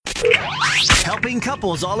Helping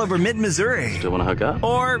couples all over mid-Missouri. Still want to hook up?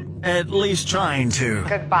 Or at least trying to.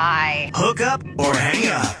 Goodbye. Hook up or hang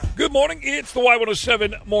up. Good morning. It's the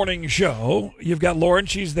Y107 Morning Show. You've got Lauren.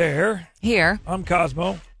 She's there. Here. I'm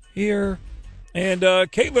Cosmo. Here. And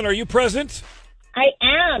Caitlin, are you present? I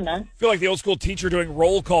am. I feel like the old school teacher doing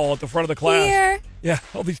roll call at the front of the class. Here. Yeah,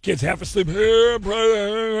 all these kids half asleep. Here,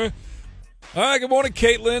 brother. All right, good morning,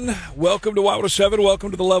 Caitlin. Welcome to Y107.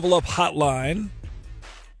 Welcome to the Level Up Hotline.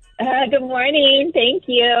 Good morning. Thank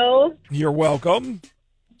you. You're welcome.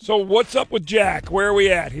 So what's up with Jack? Where are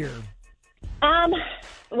we at here?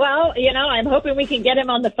 Well, I'm hoping we can get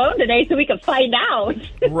him on the phone today so we can find out.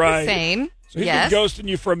 Right. Same. So he's Yes. been ghosting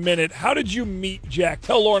you for a minute. How did you meet Jack?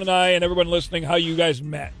 Tell Lauren and I and everyone listening how you guys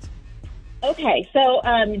met. Okay, so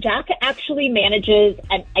Jack actually manages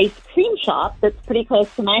an ice cream shop that's pretty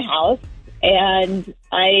close to my house, and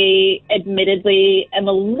I admittedly am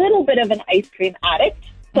a little bit of an ice cream addict,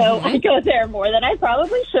 so I go there more than I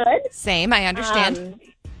probably should. Same. I understand.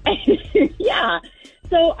 Yeah.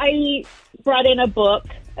 So I brought in a book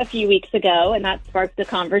a few weeks ago, and that sparked a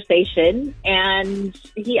conversation, and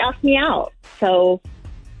he asked me out. So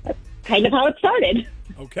that's kind of how it started.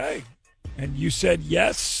 Okay. And you said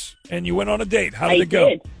yes, and you went on a date. How did I it go?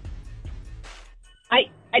 did.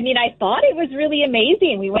 I thought it was really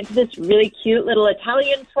amazing. We went to this really cute little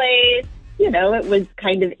Italian place. It was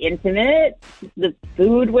kind of intimate. The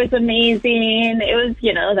food was amazing. It was,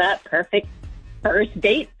 that perfect first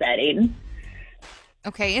date setting.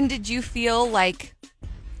 Okay. And did you feel like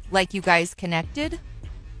you guys connected?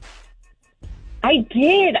 I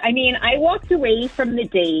did. I walked away from the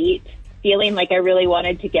date feeling like I really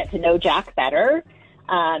wanted to get to know Jack better.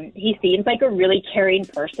 He seems like a really caring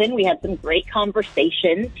person. We had some great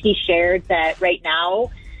conversations. He shared that right now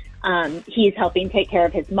he's helping take care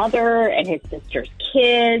of his mother and his sister's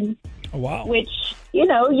kids. Oh, wow. Which, you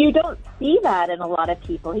don't see that in a lot of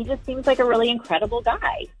people. He just seems like a really incredible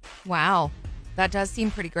guy. Wow. That does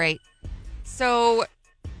seem pretty great. So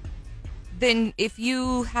then if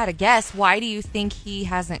you had a guess, why do you think he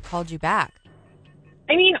hasn't called you back?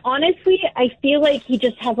 Honestly, I feel like he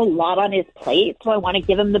just has a lot on his plate, so I want to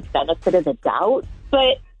give him the benefit of the doubt.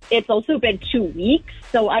 But it's also been 2 weeks,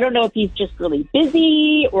 so I don't know if he's just really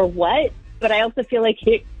busy or what. But I also feel like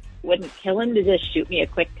it wouldn't kill him to just shoot me a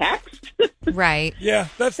quick text. Right. Yeah,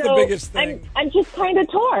 that's So the biggest thing. I'm just kind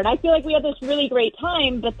of torn. I feel like we had this really great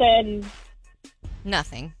time, but then...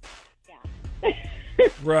 Nothing.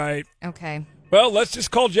 Right. Okay. Well, let's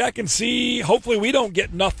just call Jack and see. Hopefully, we don't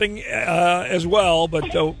get nothing as well, but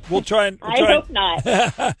we'll try and. I hope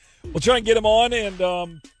not. We'll try and get him on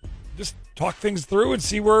and just talk things through and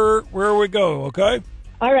see where we go. Okay.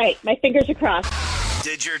 All right, my fingers are crossed.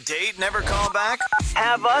 Did your date never call back?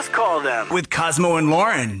 Have us call them. With Cosmo and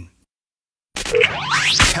Lauren.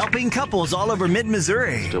 Helping couples all over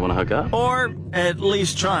mid-Missouri. Still want to hook up? Or at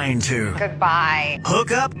least trying to. Goodbye.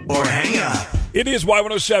 Hook up or hang up. It is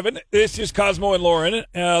Y107. This is Cosmo and Lauren,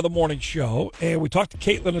 the morning show, and we talked to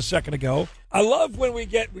Caitlin a second ago. I love when we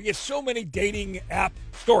get so many dating app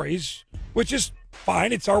stories, which is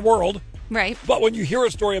fine. It's our world. Right. But when you hear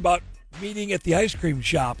a story about meeting at the ice cream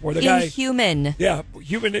shop where the guy, Inhuman.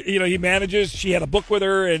 human, he manages. She had a book with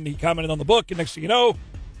her, and he commented on the book, and next thing you know,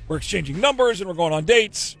 we're exchanging numbers and we're going on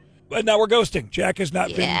dates. But now we're ghosting. Jack has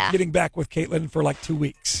not been getting back with Caitlin for like 2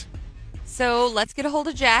 weeks. So let's get a hold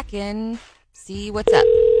of Jack and see what's up.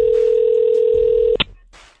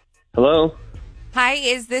 Hello? Hi,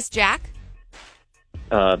 is this Jack?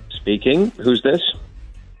 Speaking. Who's this?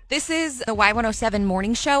 This is the Y107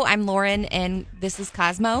 Morning Show. I'm Lauren, and this is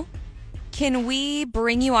Cosmo. Can we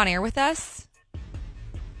bring you on air with us?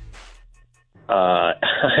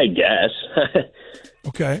 I guess.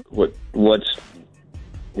 Okay.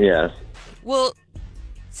 Yeah. Well,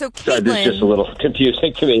 so Sorry, this is just a Caitlin, little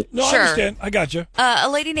confusing to me. No, Sure. I understand. I got you. a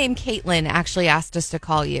lady named Caitlin actually asked us to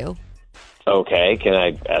call you. Okay, can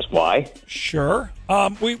I ask why? Sure.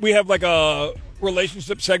 We have like a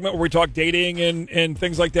relationship segment where we talk dating and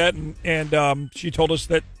things like that, and she told us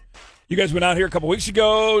that you guys went out here a couple weeks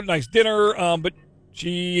ago, nice dinner, but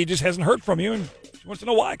she just hasn't heard from you, and she wants to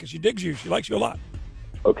know why, because she digs you. She likes you a lot.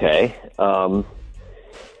 Okay.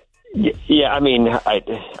 Yeah,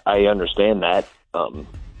 I understand that.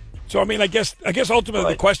 So I mean, I guess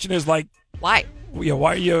ultimately the question is like, Why?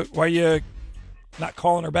 why are you not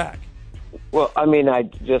calling her back? Well, I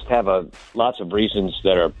just have lots of reasons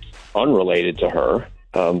that are unrelated to her,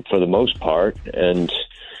 for the most part, and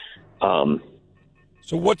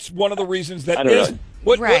so what's one of the reasons that I don't is know.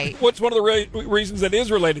 what's one of the reasons that is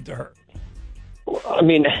related to her?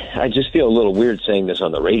 I just feel a little weird saying this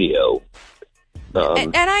on the radio.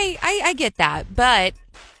 And I get that, but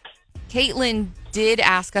Caitlin did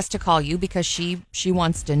ask us to call you because she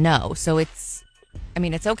wants to know. So it's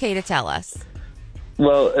okay to tell us.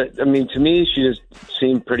 Well, I mean, to me, she just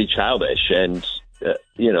seemed pretty childish. And,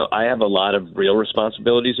 I have a lot of real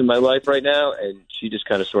responsibilities in my life right now. And she just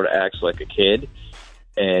kind of sort of acts like a kid.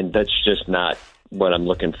 And that's just not what I'm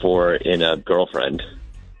looking for in a girlfriend.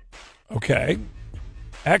 Okay.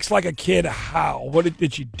 Acts like a kid how?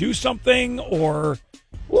 Did she do something or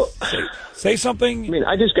say something? I mean,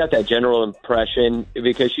 I just got that general impression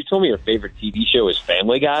because she told me her favorite TV show is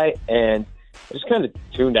Family Guy, and I just kind of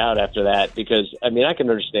tuned out after that because, I mean, I can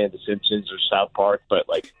understand The Simpsons or South Park, but,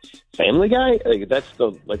 like, Family Guy? Like, that's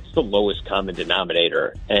the lowest common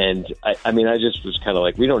denominator. And, I just was kind of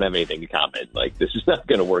like, we don't have anything in common. Like, this is not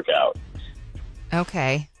going to work out.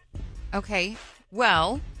 Okay.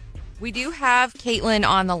 Well, we do have Caitlin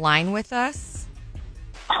on the line with us.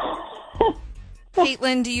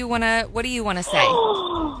 Caitlin, what do you want to say?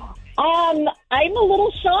 I'm a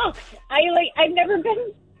little shocked. I've never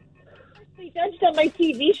been judged on my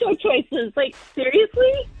TV show choices. Like,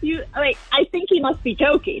 seriously? I think he must be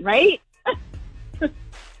joking, right?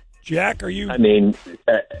 Jack, are you? I mean,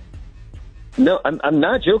 no, I'm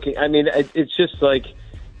not joking. I mean, it's just like,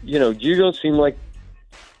 you don't seem like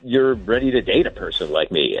you're ready to date a person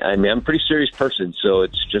like me. I mean, I'm a pretty serious person, so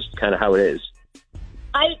it's just kind of how it is.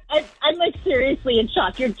 I'm like seriously in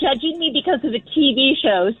shock. You're judging me because of a TV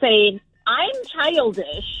show, saying I'm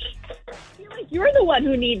childish. I feel like you're the one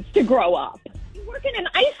who needs to grow up. You work in an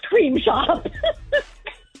ice cream shop.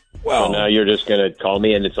 Well, so now you're just gonna call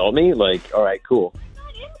me and insult me? Like, all right, cool. I'm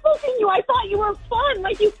not insulting you. I thought you were fun.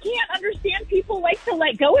 Like, you can't understand people like to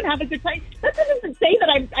let go and have a good time. That doesn't say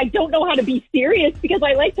that I don't know how to be serious because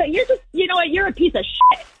I like to. You're just, you know what? You're a piece of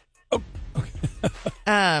shit.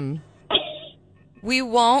 We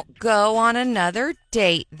won't go on another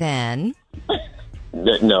date then.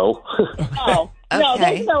 No. Oh, no,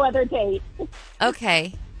 there's no other date.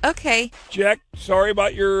 Okay. Jack, sorry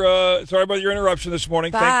about your interruption this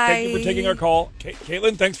morning. Bye. Thank you for taking our call.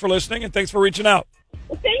 Caitlin, thanks for listening and thanks for reaching out.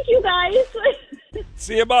 Well, thank you, guys.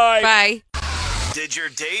 See you. Bye. Bye. Did your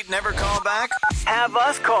date never call back? Have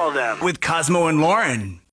us call them with Cosmo and Lauren.